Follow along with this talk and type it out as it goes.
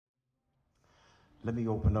Let me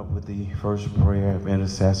open up with the first prayer of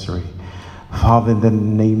intercessory. Father, in the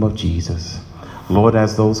name of Jesus, Lord,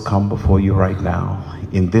 as those come before you right now,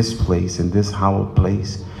 in this place, in this hallowed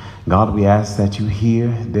place, God, we ask that you hear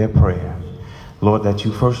their prayer. Lord, that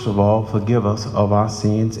you first of all forgive us of our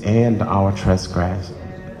sins and our trespass.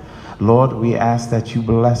 Lord, we ask that you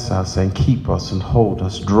bless us and keep us and hold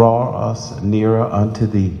us, draw us nearer unto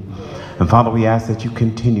thee. And Father, we ask that you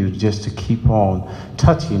continue just to keep on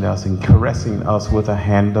touching us and caressing us with a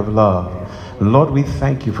hand of love. And Lord, we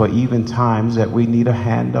thank you for even times that we need a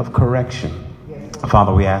hand of correction.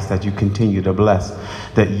 Father, we ask that you continue to bless,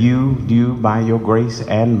 that you by your grace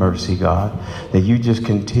and mercy, God, that you just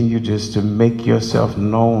continue just to make yourself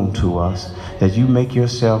known to us, that you make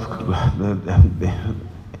yourself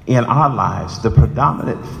in our lives the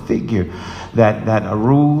predominant figure that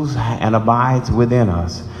rules and abides within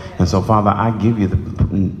us. And so, Father, I give you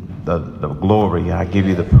the glory. I give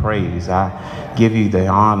you the praise. I give you the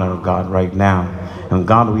honor, God, right now. And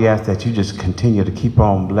God, we ask that you just continue to keep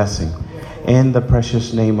on blessing. In the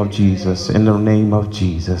precious name of Jesus, in the name of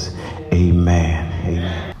Jesus, amen.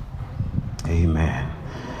 Amen. Amen.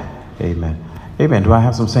 Amen. Amen. Do I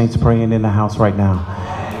have some saints praying in the house right now?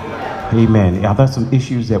 Amen. Are there some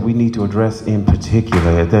issues that we need to address in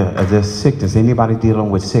particular? There's sickness. Anybody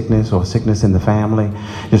dealing with sickness or sickness in the family?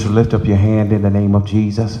 Just lift up your hand in the name of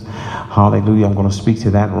Jesus. Hallelujah. I'm going to speak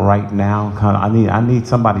to that right now. I need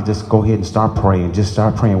somebody just go ahead and start praying. Just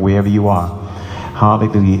start praying wherever you are.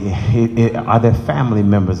 Hallelujah. Are there family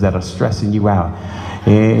members that are stressing you out?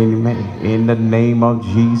 Amen. In the name of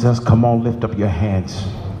Jesus, come on, lift up your hands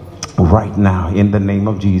right now in the name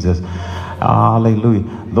of Jesus. Hallelujah.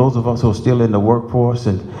 Those of us who are still in the workforce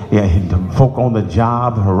and the folk on the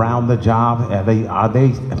job, around the job, are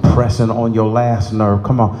they pressing on your last nerve?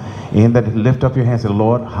 Come on. Lift up your hands and say,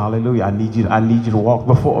 Lord, hallelujah. I need you to walk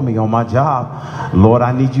before me on my job. Lord,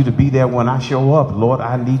 I need you to be there when I show up. Lord,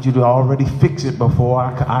 I need you to already fix it before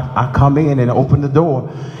I come in and open the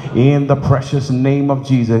door. In the precious name of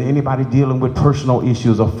Jesus. Anybody dealing with personal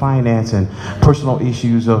issues of finance and personal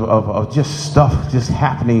issues of just stuff just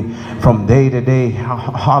happening from day to day.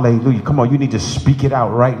 Hallelujah. Come on, you need to speak it out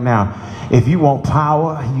right now. If you want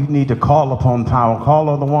power, you need to call upon power. Call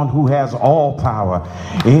on the one who has all power.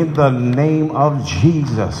 In the name of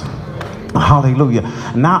Jesus. Hallelujah.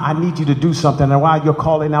 Now I need you to do something. And while you're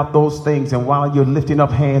calling out those things and while you're lifting up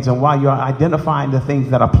hands and while you're identifying the things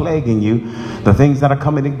that are plaguing you, the things that are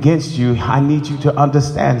coming against you, I need you to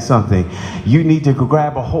understand something. You need to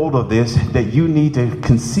grab a hold of this, that you need to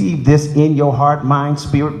conceive this in your heart, mind,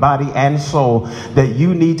 spirit, body, and soul, that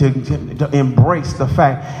you need to embrace the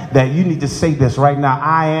fact that you need to say this right now.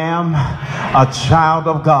 I am a child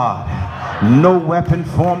of God. No weapon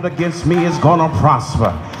formed against me is going to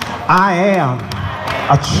prosper. I am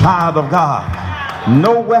a child of God.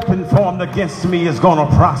 No weapon formed against me is going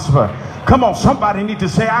to prosper. Come on, somebody need to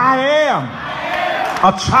say, I am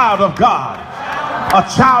a child of God, a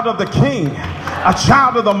child of the King, a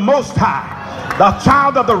child of the Most High, the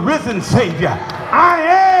child of the risen Savior. I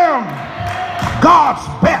am God's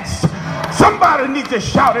best. Somebody needs to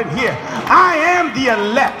shout it here. I am the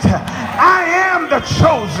elect. I am the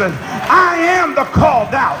chosen. I am the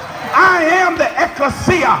called out. I am the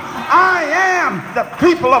ecclesia. I am the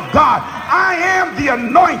people of God. I am the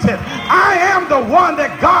anointed. I am the one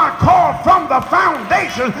that God called from the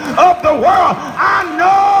foundation of the world. I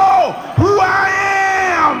know who I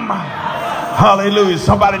am. Hallelujah.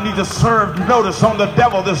 Somebody needs to serve notice on the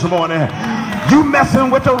devil this morning. You messing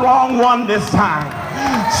with the wrong one this time.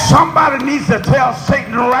 Somebody needs to tell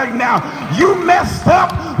Satan right now, you messed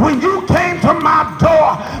up when you came to my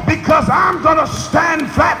door, because I'm going to stand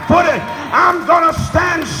flat-footed. I'm going to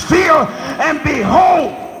stand still and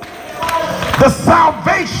behold the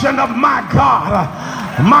salvation of my God.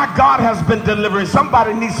 My God has been delivering.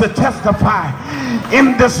 Somebody needs to testify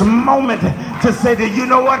in this moment to say that, you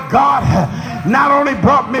know what, God not only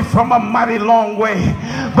brought me from a mighty long way,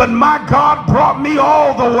 but my God brought me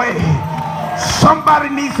all the way. Somebody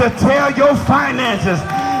needs to tell your finances,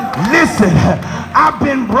 listen, I've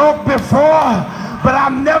been broke before, but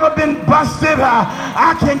I've never been busted.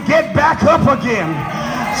 I can get back up again.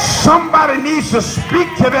 Somebody needs to speak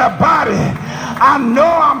to their body. I know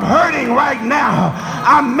I'm hurting right now.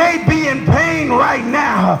 I may be in pain right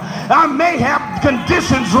now. I may have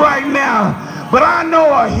conditions right now, but I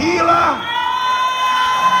know a healer,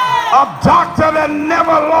 a doctor that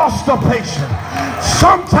never lost a patient.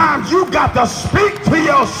 Sometimes you got to speak to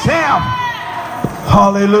yourself.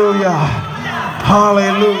 Hallelujah.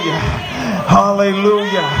 Hallelujah.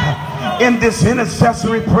 Hallelujah. In this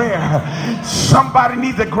intercessory prayer, somebody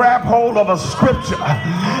needs to grab hold of a scripture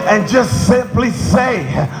and just simply say,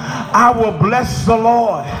 I will bless the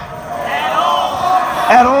Lord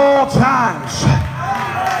at all times,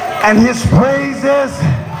 and his praises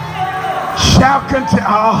shall continue.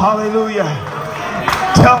 Oh, hallelujah.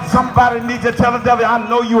 Tell somebody, needs to tell the devil, I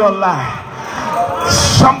know you a lie.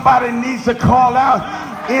 Somebody needs to call out,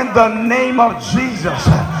 in the name of Jesus,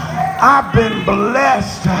 I've been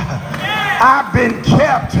blessed, I've been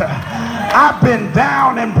kept, I've been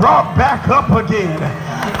down and brought back up again.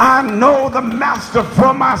 I know the master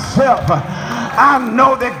for myself. I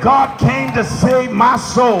know that God came to save my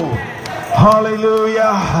soul.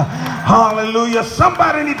 Hallelujah. Hallelujah.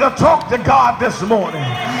 Somebody need to talk to God this morning.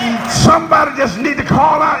 Somebody just need to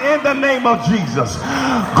call out in the name of Jesus.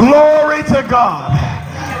 Glory to God.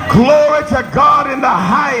 Glory to God in the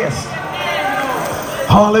highest.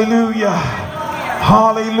 Hallelujah.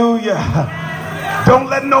 Hallelujah. Don't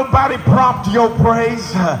let nobody prompt your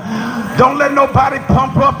praise. Don't let nobody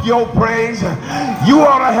pump up your praise. You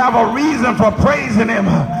ought to have a reason for praising him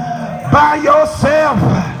by yourself.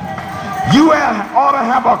 You ought to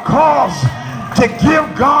have a cause to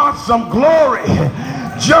give God some glory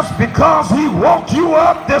just because he woke you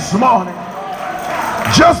up this morning.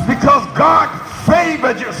 Just because God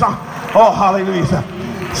favored you. Oh, hallelujah.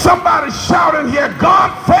 Somebody shouting here,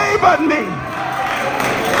 God favored me.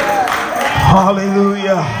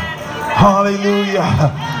 Hallelujah. Hallelujah.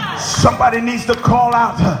 Somebody needs to call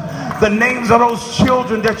out the names of those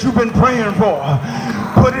children that you've been praying for.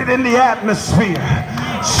 Put it in the atmosphere.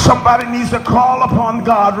 Somebody needs to call upon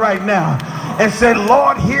God right now and say,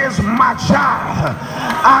 Lord, here's my child.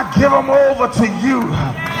 I give him over to you.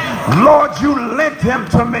 Lord, you lent him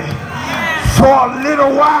to me for a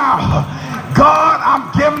little while. God,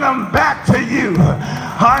 I'm giving them back to you.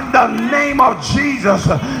 In the name of Jesus,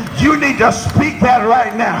 you need to speak that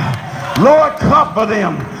right now. Lord, comfort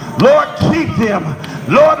them. Lord, keep them.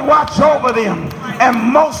 Lord, watch over them.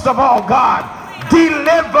 And most of all, God,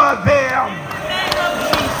 deliver them.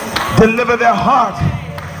 Deliver their heart.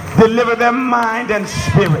 Deliver their mind and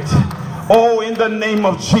spirit. Oh, in the name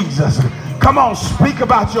of Jesus. Come on, speak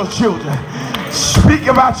about your children. Speak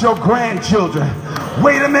about your grandchildren.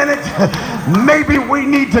 Wait a minute. Maybe we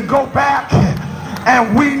need to go back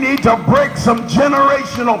and we need to break some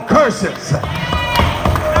generational curses.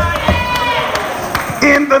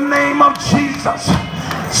 In the name of Jesus.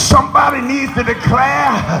 Somebody needs to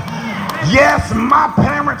declare, yes, my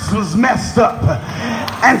parents was messed up.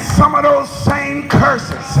 And some of those same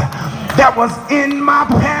curses that was in my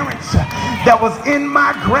parents, that was in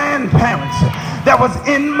my grandparents, that was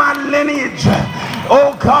in my lineage,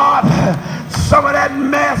 oh God, some of that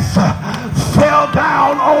mess fell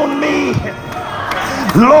down on me.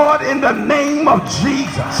 Lord, in the name of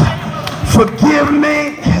Jesus, forgive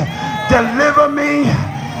me, deliver me,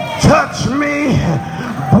 touch me,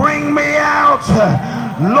 bring me out.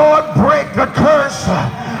 Lord, break the curse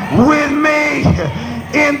with me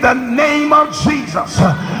in the name of Jesus.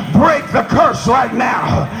 Break the curse right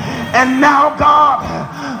now. And now, God,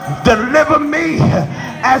 deliver me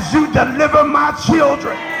as you deliver my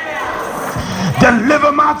children.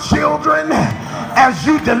 Deliver my children as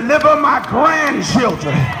you deliver my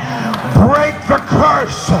grandchildren. Break the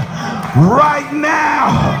curse right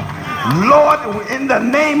now. Lord, in the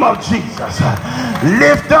name of Jesus,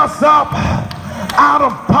 lift us up out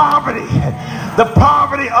of poverty, the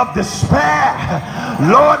poverty of despair.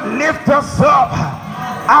 Lord, lift us up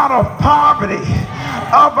out of poverty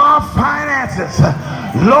of our finances.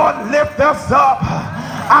 Lord, lift us up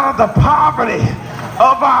out of the poverty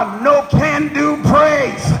of our no can do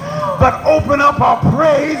praise, but open up our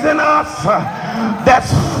praise in us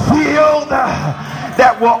that's filled,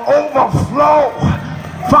 that will overflow.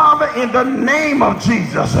 Father, in the name of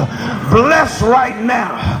Jesus, bless right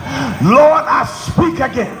now. Lord, I speak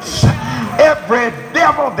against every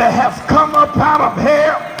devil that has come up out of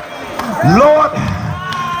hell. Lord,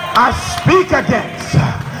 I speak against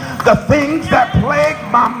the things that plague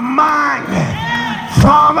my mind.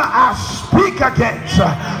 Father, I speak against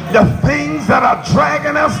the things that are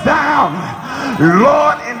dragging us down.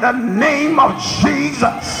 Lord, in the name of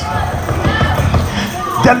Jesus,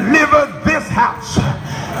 deliver this house.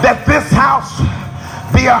 That this house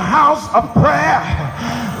be a house of prayer.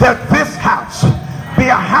 That this house be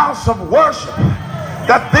a house of worship.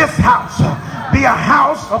 That this house be a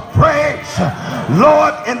house of praise.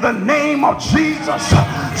 Lord, in the name of Jesus,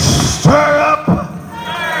 stir up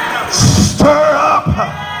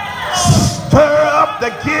the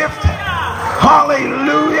gift.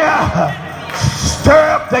 Hallelujah.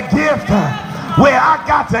 Stir up the gift where I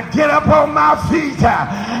got to get up on my feet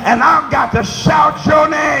and I've got to shout your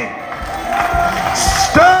name.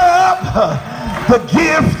 Stir up the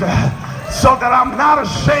gift so that I'm not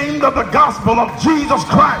ashamed of the gospel of Jesus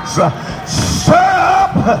Christ. Stir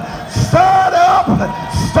up, stir up,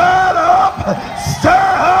 stir up,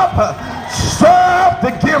 stir up, stir up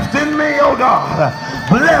the gift in me, oh God.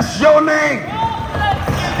 Bless your name.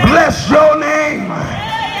 Bless your name.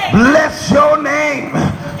 Bless your name.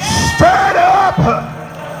 Stir it up.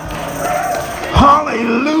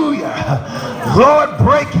 Hallelujah. Lord,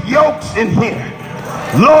 break yokes in here.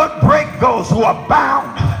 Lord, break those who are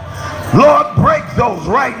bound. Lord, break those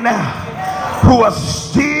right now who are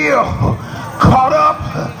still caught up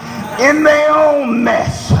in their own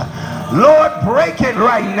mess. Lord, break it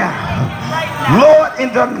right now. Lord,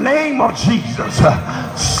 in the name of Jesus.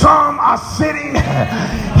 Some are sitting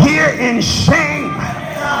here in shame.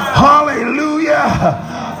 Hallelujah.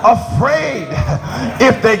 Afraid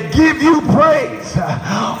if they give you praise,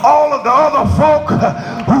 all of the other folk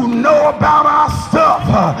who know about our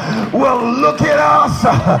stuff will look at us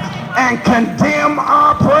and condemn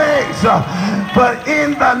our praise. But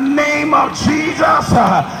in the name of Jesus,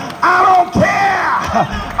 I don't care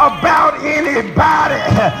about anybody.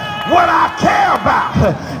 What I care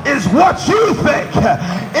about is what you think.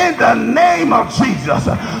 In the name of Jesus,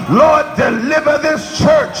 Lord, deliver this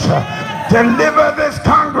church, deliver this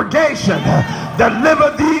congregation,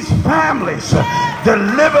 deliver these families,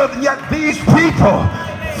 deliver these people.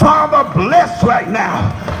 Father, bless right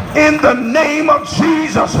now in the name of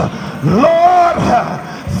Jesus. Lord,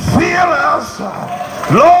 fill us.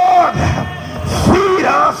 Lord, feed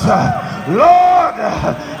us. Lord,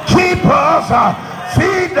 keep us.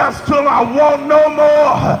 Feed us till I want no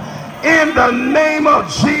more. In the name of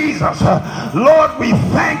Jesus. Lord, we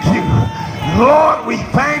thank you. Lord, we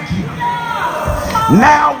thank you.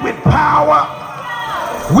 Now with power,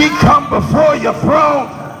 we come before your throne.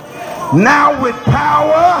 Now with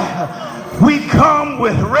power, we come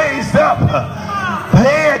with raised up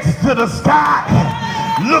heads to the sky,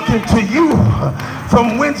 looking to you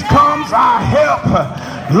from whence comes our help.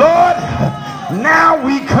 Lord, now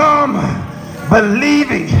we come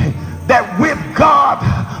believing that with God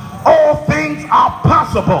all things are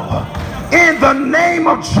possible. In the name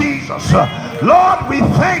of Jesus. Lord, we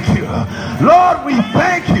thank you. Lord, we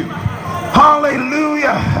thank you.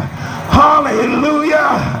 Hallelujah.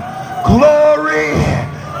 Hallelujah. Glory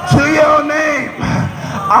to your name.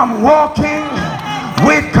 I'm walking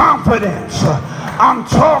with confidence. I'm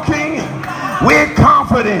talking with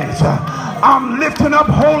confidence. I'm lifting up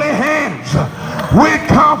holy hands with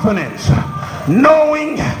confidence,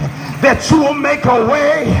 knowing that you will make a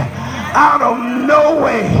way out of no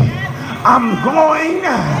way. I'm going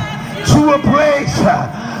to a place,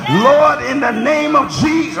 Lord, in the name of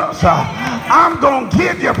Jesus. I'm going to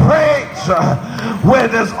give you praise where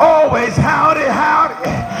there's always howdy, howdy,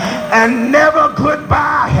 and never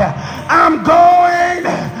goodbye. I'm going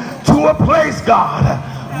to a place, God,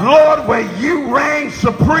 Lord, where you reign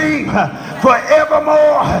supreme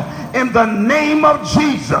forevermore in the name of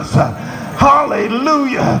Jesus.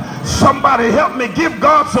 Hallelujah. Somebody help me give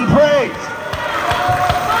God some praise.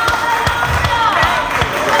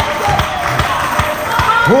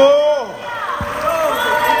 Whoa.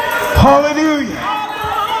 Hallelujah.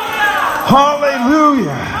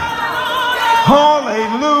 Hallelujah.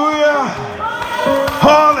 Hallelujah.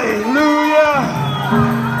 Hallelujah.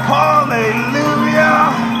 Hallelujah.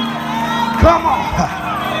 Come on.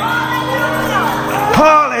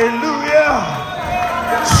 Hallelujah.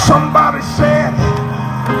 Somebody said,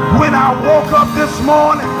 when I woke up this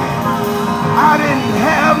morning, I didn't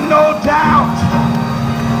have no doubt.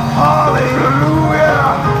 Hallelujah.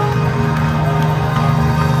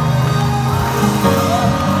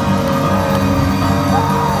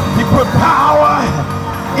 He put power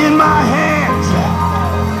in my hands.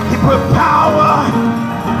 He put power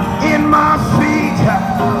in my feet.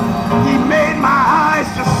 He made my eyes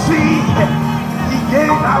to see. He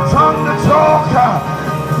gave my tongue to talk.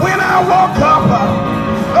 When I woke up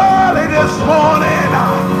early this morning,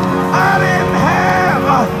 I didn't have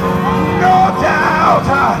no doubt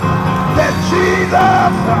that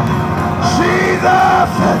Jesus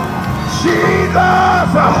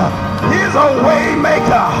is a way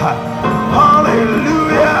maker.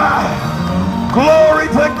 Hallelujah. Glory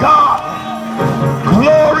to God.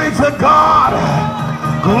 Glory to God.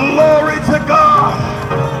 Glory to God.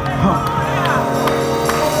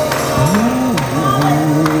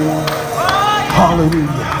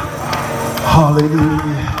 Hallelujah.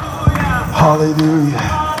 Hallelujah. Hallelujah.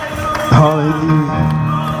 Hallelujah.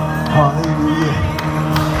 Hallelujah.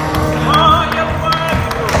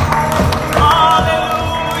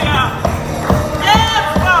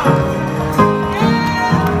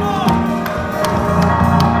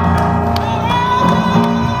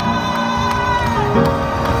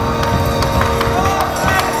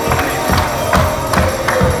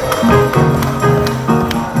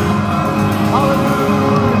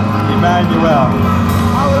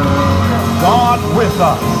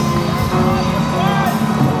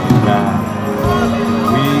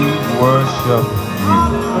 We worship you.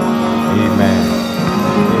 Amen. Amen.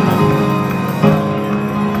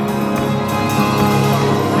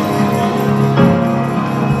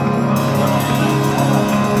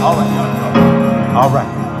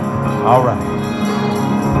 All right.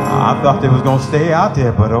 I thought they was going to stay out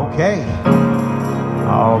there, but okay.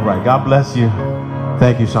 All right. God bless you.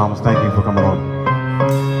 Thank you, Psalmist. Thank you for coming on.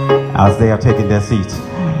 As they are taking their seats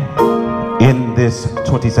in this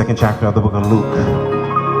 22nd chapter of the book of Luke,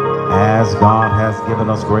 as God has given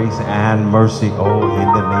us grace and mercy, in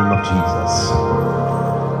the name of Jesus,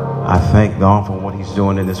 I thank God for what he's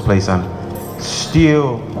doing in this place. I'm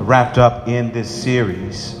still wrapped up in this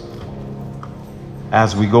series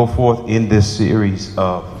as we go forth in this series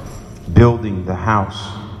of building the house.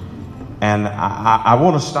 And I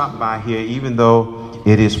want to stop by here, even though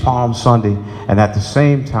it is Palm Sunday, and at the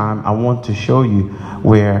same time, I want to show you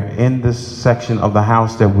where in this section of the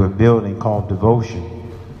house that we're building called devotion,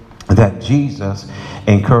 that Jesus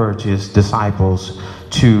encourages disciples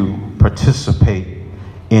to participate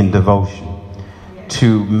in devotion,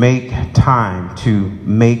 to make time, to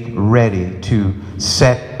make ready, to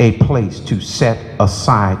set a place, to set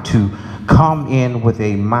aside, to come in with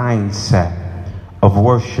a mindset of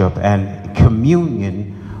worship and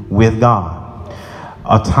communion with God.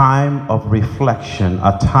 A time of reflection,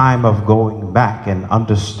 a time of going back and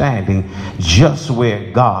understanding just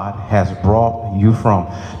where God has brought you from.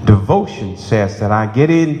 Devotion says that I get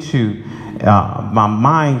into my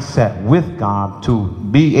mindset with God to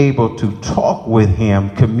be able to talk with him,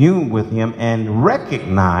 commune with him, and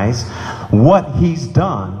recognize what he's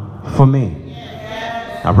done for me.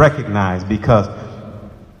 I recognize, because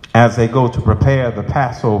as they go to prepare the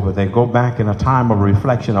Passover, they go back in a time of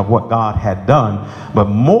reflection of what God had done, but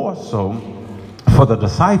more so for the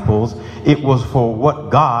disciples, it was for what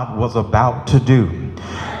God was about to do.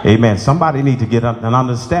 Amen. Somebody need to get an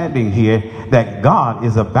understanding here that God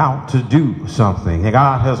is about to do something.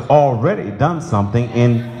 God has already done something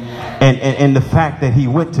in the fact that he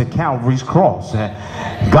went to Calvary's cross.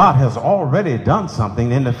 God has already done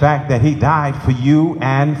something in the fact that he died for you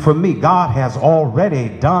and for me. God has already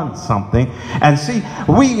done something. And see,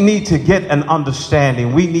 we need to get an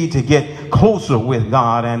understanding. We need to get closer with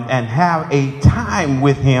God and have a time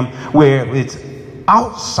with him where it's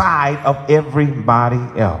outside of everybody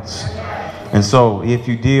else. And so if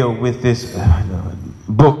you deal with this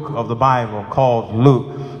book of the Bible called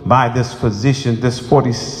Luke, by this physician, this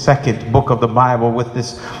 42nd book of the Bible with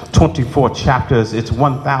this 24 chapters, it's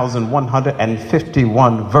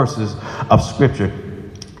 1,151 verses of scripture.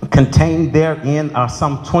 Contained therein are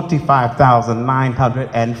some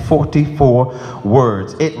 25,944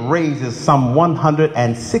 words. It raises some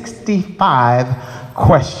 165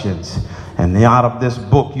 questions. And out of this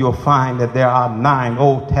book, you'll find that there are 9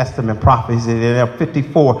 Old Testament prophecies, and there are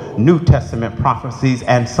 54 New Testament prophecies,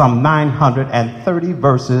 and some 930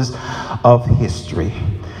 verses of history.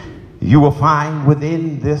 You will find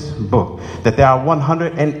within this book that there are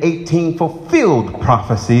 118 fulfilled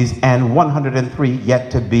prophecies and 103 yet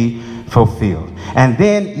to be fulfilled. And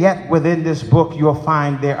then yet within this book, you'll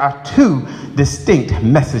find there are 2 distinct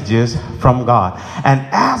messages from God. And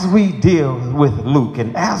as we deal with Luke,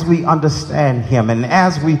 and as we understand him, and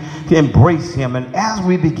as we embrace him, and as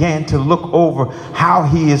we begin to look over how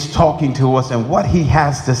he is talking to us and what he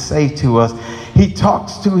has to say to us, he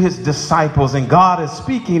talks to his disciples, and God is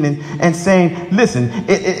speaking and saying, listen,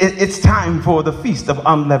 it's time for the Feast of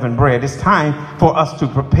Unleavened Bread. It's time for us to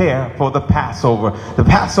prepare for the Passover. The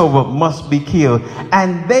Passover must be killed.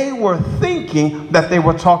 And they were thinking that they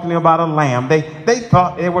were talking about a lamb. They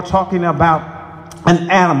thought they were talking about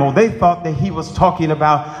an animal. They thought that he was talking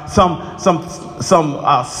about some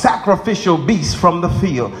sacrificial beast from the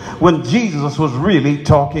field, when Jesus was really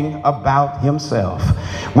talking about himself.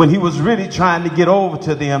 When he was really trying to get over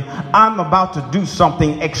to them, I'm about to do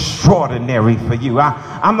something extraordinary for you.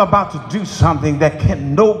 I'm about to do something that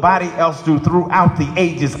nobody else do throughout the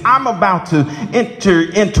ages. I'm about to enter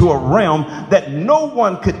into a realm that no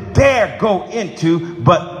one could dare go into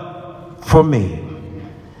but for me.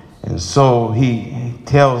 And so he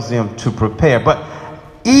tells them to prepare. But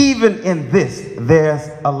even in this, there's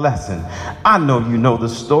a lesson. I know you know the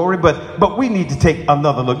story, but we need to take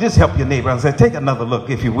another look. Just help your neighbor and say, take another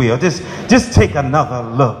look, if you will. Just take another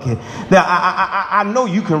look. Now, I know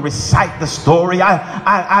you can recite the story.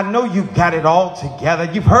 I know you got it all together.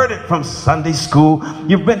 You've heard it from Sunday school.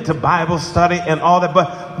 You've been to Bible study and all that.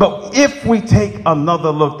 But if we take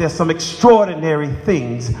another look, there's some extraordinary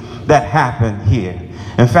things that happen here.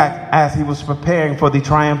 In fact, as he was preparing for the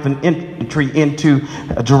triumphant entry into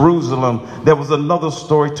Jerusalem, there was another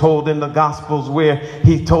story told in the Gospels where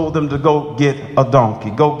he told them to go get a donkey,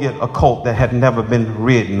 go get a colt that had never been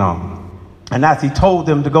ridden on. And as he told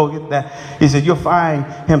them to go get that, he said, you'll find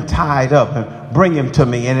him tied up and bring him to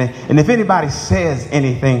me. And if anybody says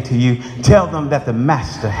anything to you, tell them that the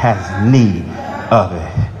master has need of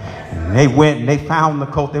it. And they went and they found the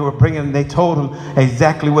colt they were bringing. They told him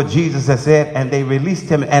exactly what Jesus had said, and they released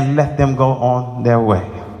him and let them go on their way.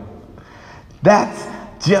 That's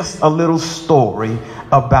just a little story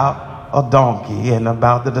about a donkey and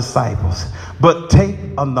about the disciples. But take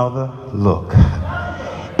another look.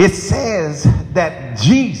 It says that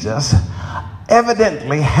Jesus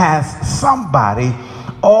evidently has somebody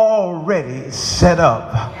already set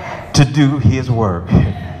up to do his work.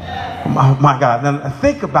 My God, now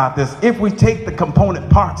think about this. If we take the component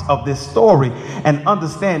parts of this story and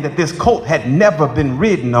understand that this colt had never been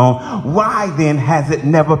ridden on, why then has it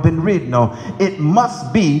never been ridden on? It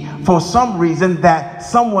must be for some reason that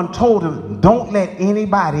someone told him, don't let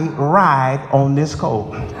anybody ride on this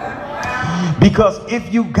colt. Because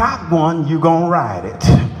if you got one, you're going to ride it.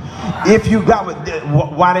 If you got it,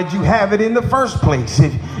 why did you have it in the first place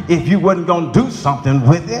if you wasn't going to do something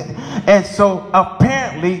with it? And so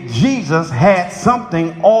apparently Jesus had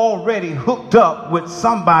something already hooked up with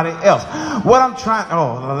somebody else. What I'm trying,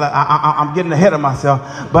 I'm getting ahead of myself,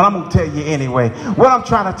 but I'm going to tell you anyway. What I'm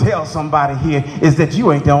trying to tell somebody here is that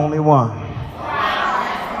you ain't the only one.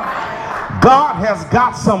 God has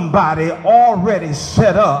got somebody already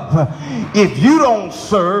set up. If you don't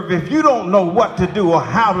serve, if you don't know what to do or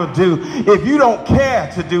how to do, if you don't care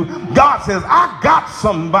to do, God says, I got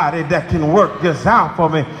somebody that can work this out for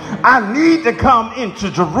me. I need to come into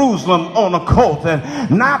Jerusalem on a colt, and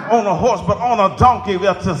not on a horse, but on a donkey.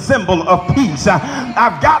 That's a symbol of peace.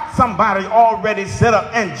 I've got somebody already set up,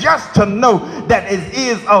 and just to know that it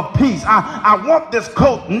is of peace. I want this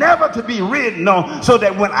colt never to be ridden on, so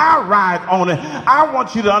that when I ride on it, I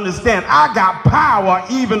want you to understand I got power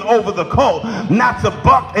even over the colt, not to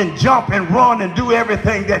buck and jump and run and do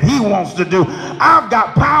everything that he wants to do. I've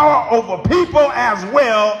got power over people as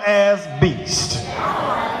well as beasts.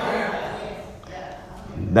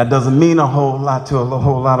 That doesn't mean a whole lot to a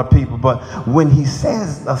whole lot of people, but when he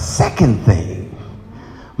says a second thing,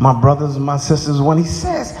 my brothers and my sisters, when he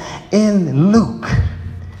says in Luke,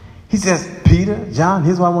 he says, Peter, John,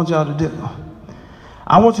 here's what I want y'all to do.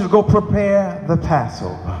 I want you to go prepare the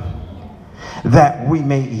Passover that we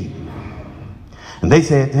may eat. And they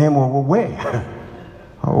said to him, well, where?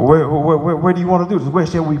 Where do you want to do this? Where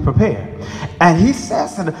shall we prepare? And he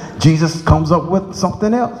says, Jesus comes up with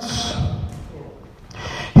something else.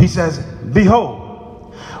 He says,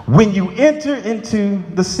 behold, when you enter into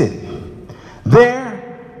the city,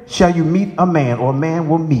 there shall you meet a man, or a man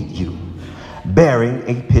will meet you, bearing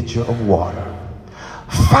a pitcher of water.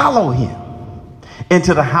 Follow him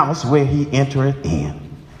into the house where he entereth in.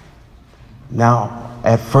 Now,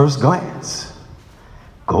 at first glance,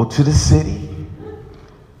 go to the city.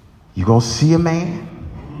 You're going to see a man.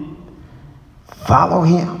 Follow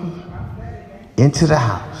him into the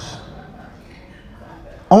house.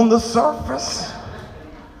 On the surface,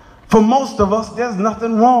 for most of us, there's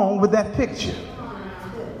nothing wrong with that picture.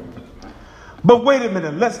 But wait a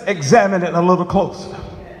minute, let's examine it a little closer.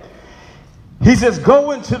 He says,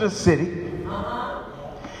 go into the city.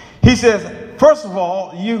 He says, first of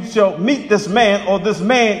all, you shall meet this man, or this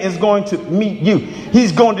man is going to meet you.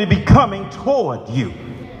 He's going to be coming toward you.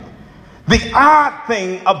 The odd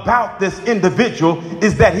thing about this individual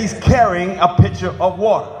is that he's carrying a pitcher of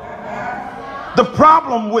water. The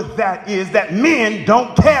problem with that is that men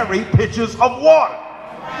don't carry pitchers of water.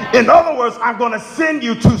 In other words, I'm going to send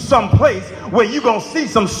you to some place where you're going to see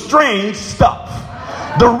some strange stuff.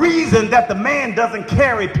 The reason that the man doesn't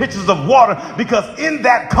carry pitchers of water, because in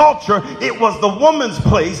that culture, it was the woman's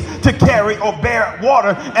place to carry or bear water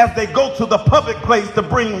as they go to the public place to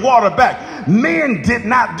bring water back. Men did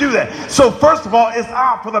not do that. So first of all, it's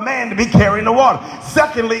odd for the man to be carrying the water.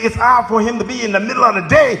 Secondly, it's odd for him to be in the middle of the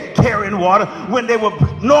day carrying water when they would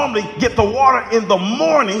normally get the water in the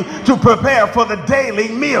morning to prepare for the daily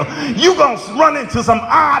meal. You're going to run into some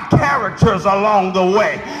odd characters along the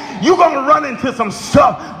way. You're going to run into some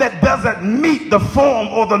stuff that doesn't meet the form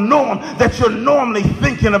or the norm that you're normally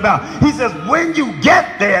thinking about. He says, when you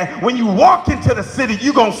get there, when you walk into the city,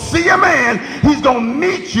 you're going to see a man. He's going to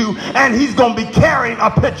meet you, and he's going to be carrying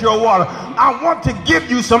a pitcher of water. I want to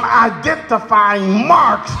give you some identifying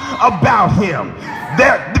marks about him.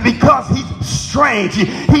 Because he's strange,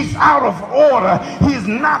 he's out of order, he's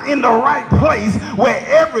not in the right place where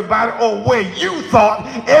everybody, or where you thought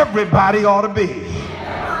everybody ought to be.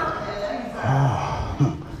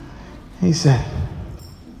 He said,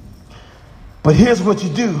 but here's what you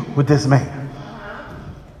do with this man.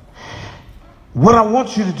 What I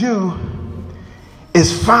want you to do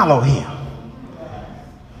is follow him.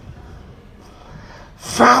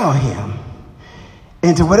 Follow him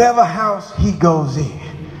into whatever house he goes in.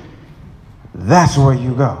 That's where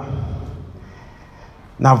you go.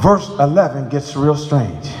 Now, verse 11 gets real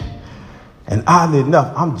strange. And oddly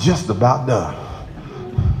enough, I'm just about done.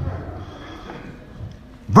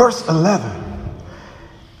 Verse 11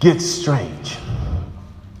 gets strange.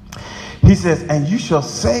 He says, and you shall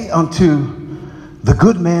say unto the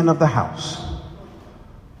good man of the house.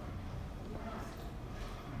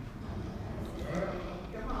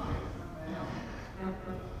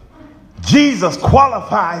 Jesus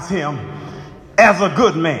qualifies him as a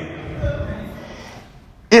good man.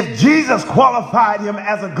 If Jesus qualified him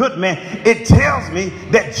as a good man, it tells me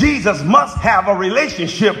that Jesus must have a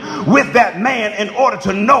relationship with that man in order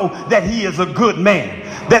to know that he is a good man.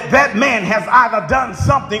 That man has either done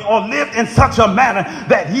something or lived in such a manner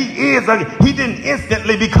that he didn't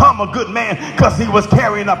instantly become a good man because he was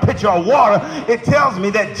carrying a pitcher of water. It tells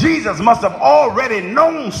me that Jesus must have already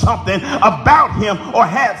known something about him or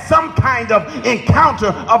had some kind of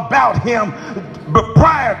encounter about him but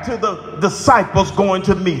prior to the disciples going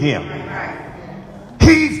to meet him.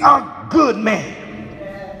 He's a good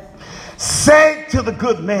man. Say to the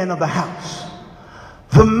good man of the house,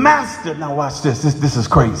 the master. Now watch this. This is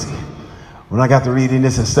crazy. When I got to reading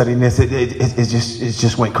this and studying this, it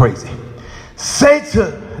just went crazy. Say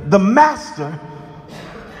to the master,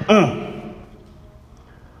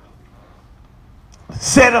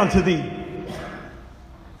 said unto thee,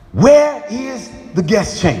 where is the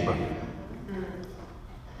guest chamber?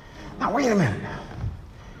 Now wait a minute.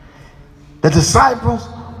 The disciples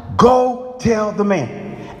go tell the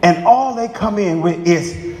man, and all they come in with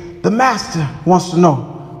is the master wants to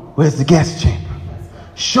know where's the guest chamber.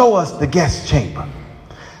 Show us the guest chamber.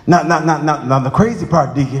 Now the crazy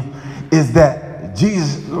part, Deacon, is that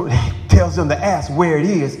Jesus tells them to ask where it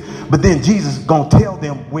is, but then Jesus is going to tell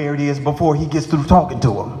them where it is before he gets through talking to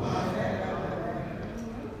them.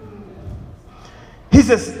 He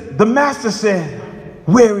says, the master said,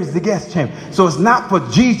 where is the guest chamber? So it's not for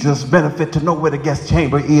Jesus' benefit to know where the guest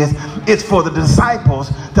chamber is. It's for the disciples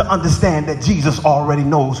to understand that Jesus already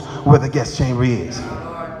knows where the guest chamber is.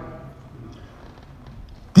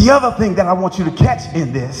 The other thing that I want you to catch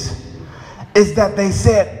in this is that they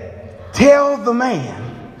said, tell the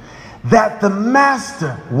man that the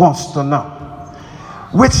master wants to know.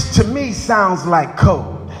 Which to me sounds like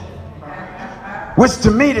code. Which to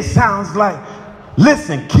me it sounds like,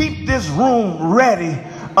 listen, keep this room ready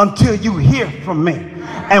until you hear from me.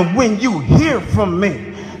 And when you hear from me,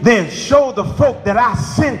 then show the folk that I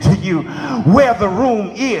sent to you where the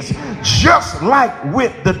room is. Just like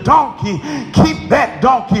with the donkey, keep that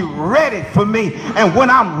donkey ready for me. And when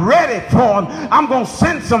I'm ready for him, I'm going to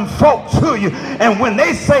send some folk to you. And when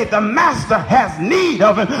they say the master has need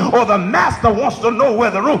of him, or the master wants to know where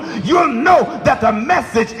the room, you'll know that the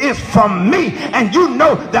message is from me. And you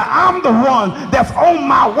know that I'm the one that's on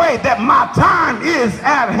my way, that my time is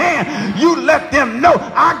at hand. You let them know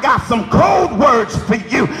I got some code words for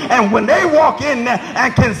you. And when they walk in there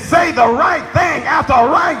and can say the right thing at the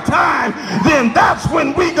right time, then that's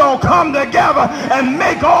when we gonna come together and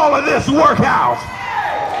make all of this work out.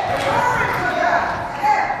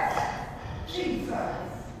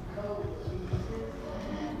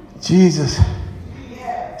 Jesus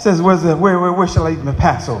says, where shall I eat my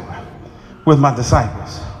Passover? With my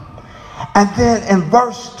disciples. And then in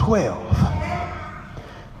verse 12,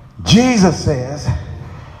 Jesus says,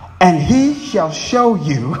 and he shall show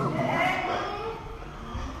you.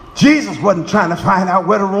 Jesus wasn't trying to find out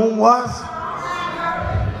where the room was.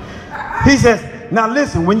 He says, now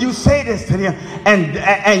listen, when you say this to them,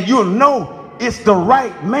 and you'll know it's the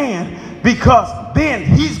right man, because then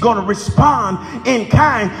he's going to respond in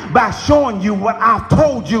kind by showing you what I've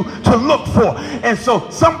told you to look for. And so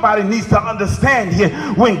somebody needs to understand here,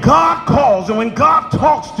 when God calls and when God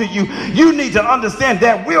talks to you, you need to understand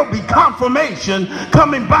there will be confirmation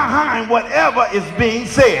coming behind whatever is being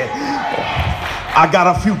said. I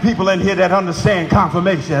got a few people in here that understand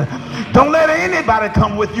confirmation. Don't let anybody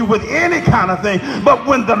come with you with any kind of thing. But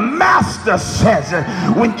when the master says it,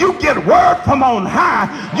 when you get word from on high,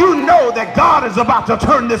 you know that God is about to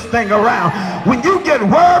turn this thing around. When you get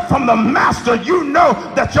word from the master, you know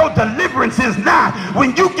that your deliverance is nigh.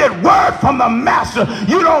 When you get word from the master,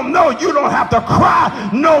 you don't know you don't have to cry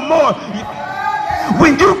no more.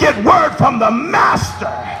 When you get word from the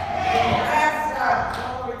master,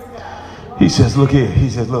 he says, look here. He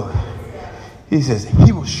says, look. He says,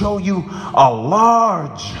 he will show you a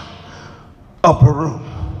large upper room.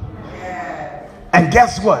 And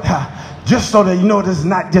guess what? Just so that you know this is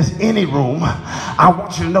not just any room, I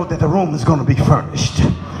want you to know that the room is going to be furnished.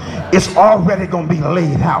 It's already going to be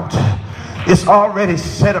laid out. It's already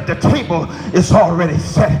set up. The table is already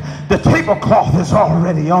set. The tablecloth is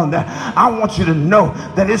already on there. I want you to know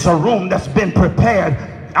that it's a room that's been prepared.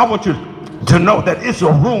 I want you to know that it's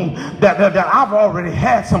a room that I've already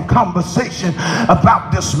had some conversation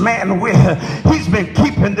about this man with. He's been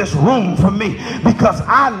keeping this room for me because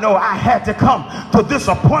I know I had to come to this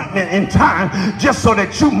appointment in time just so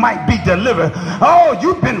that you might be delivered. Oh,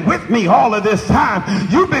 you've been with me all of this time.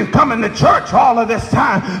 You've been coming to church all of this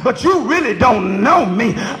time, but you really don't know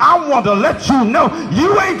me. I want to let you know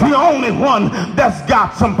you ain't the only one that's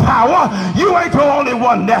got some power. You ain't the only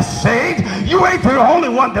one that's saved. You ain't the only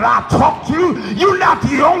one that I talk to. You're not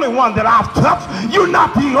the only one that I've touched. You're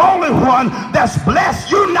not the only one that's blessed.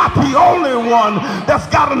 You're not the only one that's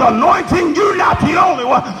got an anointing. You're not the only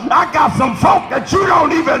one. I got some folk that you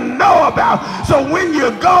don't even know about. So when you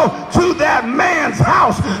go to that man's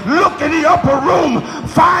house, look in the upper room,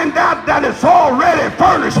 find out that it's already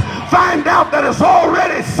furnished. Find out that it's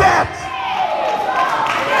already set.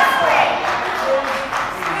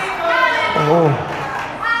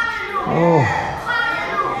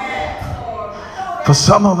 For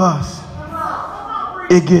some of us,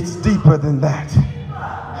 it gets deeper than that.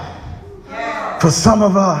 For some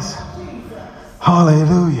of us,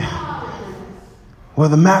 hallelujah, where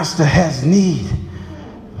the master has need,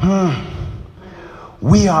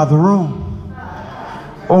 we are the room.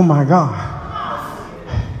 Oh my God.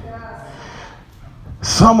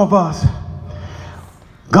 Some of us,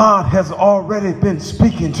 God has already been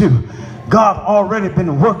speaking to. God already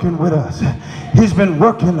been working with us. He's been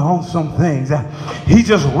working on some things. He's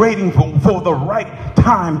just waiting for the right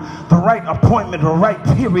time, the right appointment, the right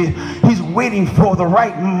period. He's waiting for the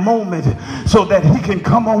right moment so that he can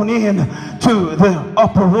come on in to the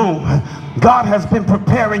upper room. God has been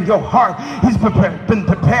preparing your heart. He's been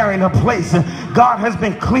preparing a place. God has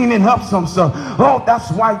been cleaning up some stuff. Oh, that's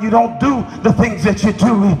why you don't do the things that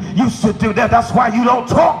you used to do. That's why you don't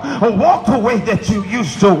talk or walk the way that you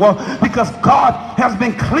used to walk, because God has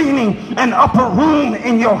been cleaning an upper room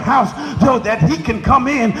in your house so that he can come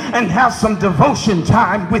in and have some devotion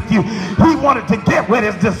time with you. He wanted to get with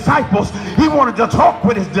his disciples. He wanted to talk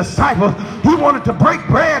with his disciples. He wanted to break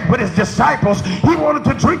bread with his disciples. He wanted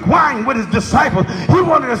to drink wine with his disciples. He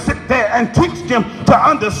wanted to sit there and teach them to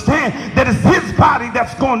understand that it's his body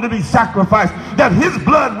that's going to be sacrificed, that his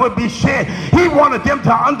blood will be shed. He wanted them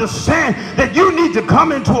to understand that you need to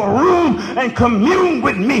come into a room and commune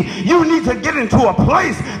with me. You need to get into a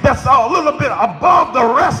place that's a little bit above the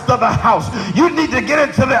rest of the house. You need to get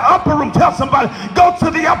into the upper room. Tell somebody, go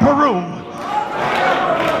to the upper room.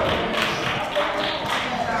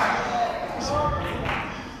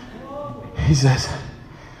 He says,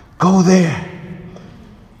 go there,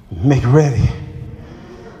 make ready.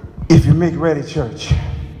 If you make ready, church,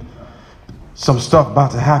 some stuff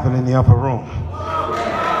about to happen in the upper room.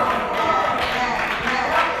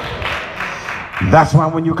 That's why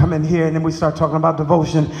when you come in here and then we start talking about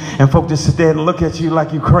devotion and folk just sit there and look at you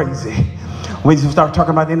like you crazy. When you start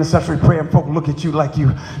talking about intercessory prayer and folk look at you like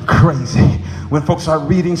you crazy. When folks start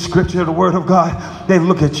reading scripture, the word of God, they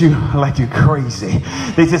look at you like you crazy.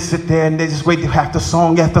 They just sit there and they just wait after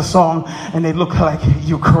song and they look like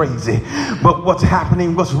you crazy. But what's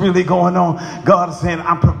happening, what's really going on, God is saying,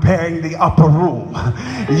 I'm preparing the upper room.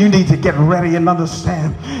 You need to get ready and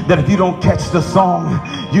understand that if you don't catch the song,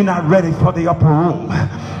 you're not ready for the upper room.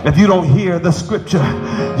 If you don't hear the scripture,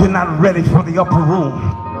 you're not ready for the upper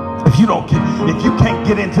room. If you can't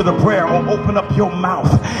get into the prayer or open up your mouth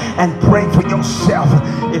and pray for yourself,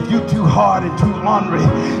 if you're too hard and too ornery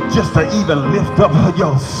just to even lift up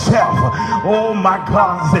yourself, oh my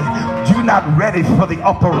God, you're not ready for the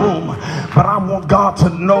upper room. But I want God to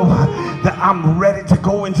know that I'm ready to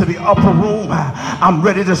go into the upper room. I'm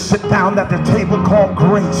ready to sit down at the table called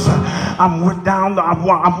grace. I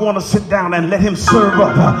want to sit down and let him serve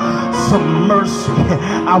up some mercy.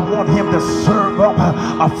 I want him to serve up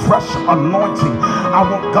a fresh anointing. I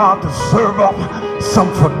want God to serve up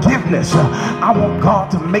some forgiveness. I want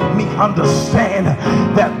God to make me understand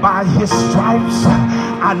that by his stripes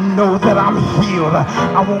I know that I'm healed.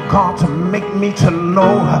 I want God to make me to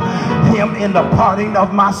know him in the parting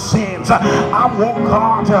of my sins. I want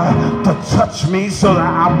God to touch me so that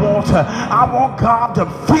I want God to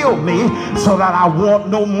fill me so that I want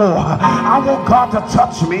no more. I want God to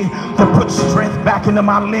touch me, to put strength back into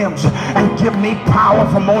my limbs and give me power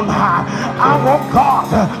from on high. I want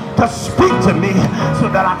God to to speak to me so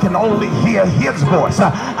that I can only hear his voice.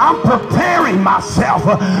 I'm preparing myself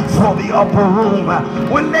for the upper room.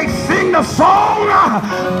 When they sing the song,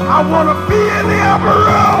 I want to be in the upper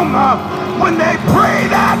room. When they pray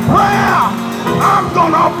that prayer, I'm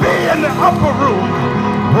going to be in the upper room.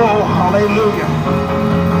 Oh, hallelujah.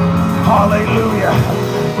 Hallelujah.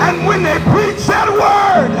 And when they preach that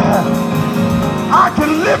word, I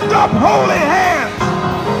can lift up holy hands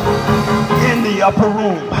in the upper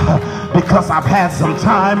room, because I've had some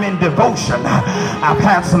time in devotion. I've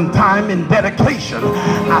had some time in dedication.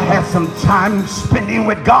 I had some time spending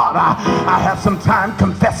with God. I had some time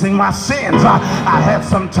confessing my sins. I had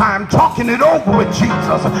some time talking it over with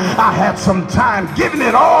Jesus. I had some time giving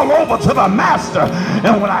it all over to the Master.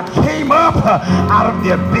 And when I came up out of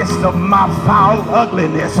the abyss of my foul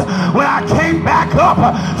ugliness, when I came back up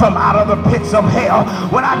from out of the pits of hell,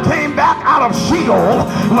 when I came back out of Sheol,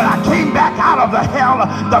 when I came back out of the hell,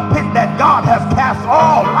 the pit that God has cast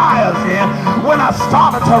all liars in, when I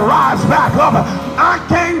started to rise back up, I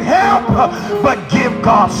can't help but give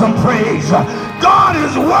God some praise. God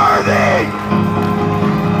is worthy.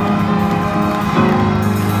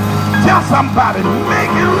 Tell somebody,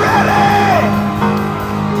 make it ready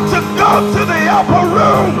to go to the upper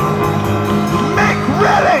room. Make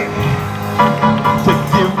ready to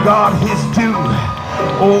give God his due.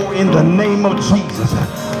 Oh, in the name of Jesus.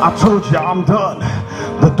 I told you I'm done.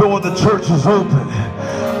 The door of the church is open.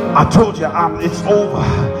 I told you it's over.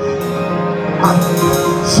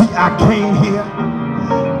 I came here,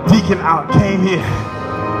 Deacon, I came here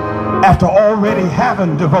after already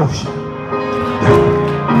having devotion.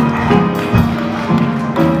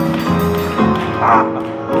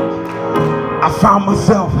 I found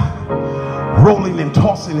myself rolling and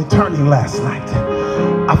tossing and turning last night.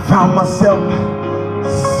 I found myself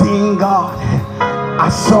seeing God. I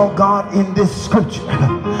saw God in this scripture.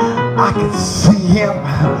 I could see him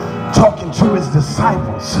talking to his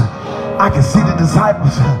disciples. I could see the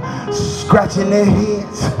disciples scratching their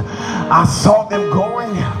heads. I saw them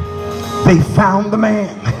going. They found the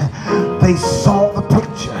man. They saw the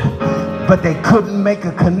picture, but they couldn't make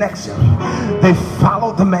a connection. They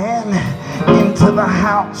followed the man into the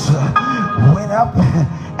house, went up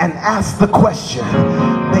and asked the question.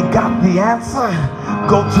 They got the answer.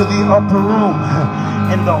 Go to the upper room.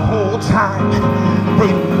 And the whole time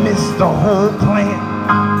they missed the whole plan.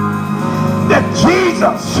 That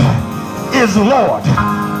Jesus is Lord.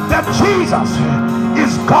 That Jesus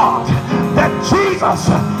is God. That Jesus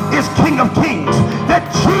is King of Kings. That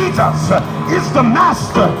Jesus is the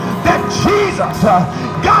Master. That Jesus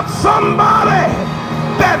got somebody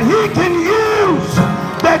that he can use.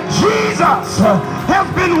 That Jesus has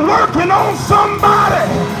been working on somebody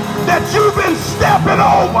that you've been stepping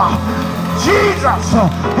over. Jesus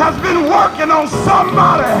has been working on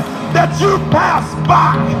somebody that you passed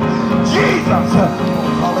by. Jesus,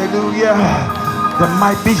 hallelujah. There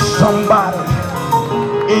might be somebody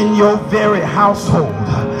in your very household,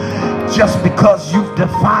 just because you've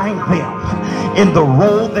defined them in the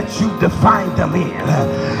role that you defined them in,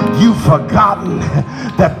 you've forgotten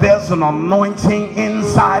that there's an anointing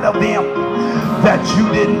inside of them that you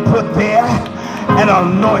didn't put there, an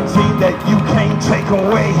anointing that you can't take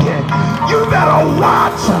away. You better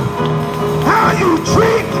watch how you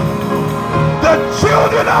treat the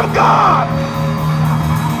children of God.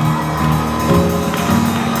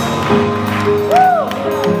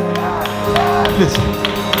 Listen.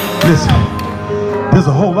 There's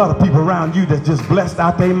a whole lot of people around you that just blessed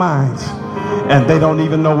out their minds, and they don't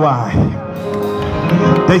even know why.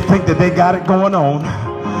 They think that they got it going on.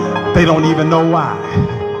 They don't even know why.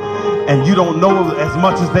 And you don't know as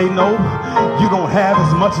much as they know. You don't have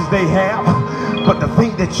as much as they have. But the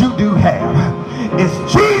thing that you do have is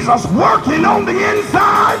Jesus working on the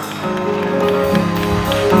inside.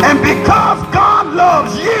 And because God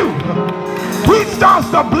loves you, he starts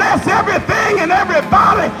to bless everything and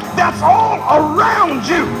everybody that's all around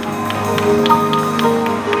you.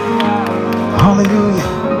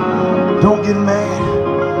 Hallelujah. Don't get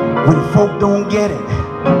mad when folk don't get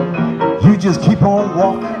it. You just keep on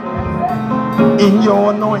walking in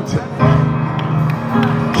your anointing.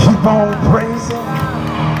 Keep on praising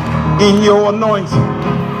in your anointing.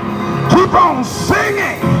 Keep on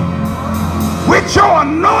singing with your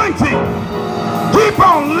anointing. Keep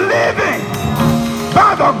on living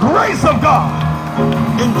by the grace of God.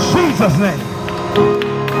 In Jesus' name.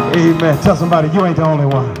 Amen. Tell somebody you ain't the only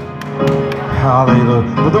one.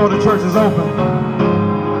 Hallelujah. The door of the church is open.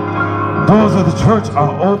 Doors of the church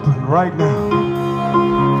are open right now.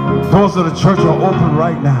 Doors of the church are open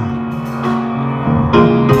right now.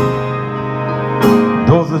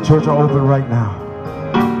 Doors of the church are open right now.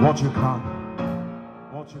 Won't you come?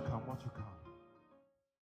 Won't you come? Won't you come?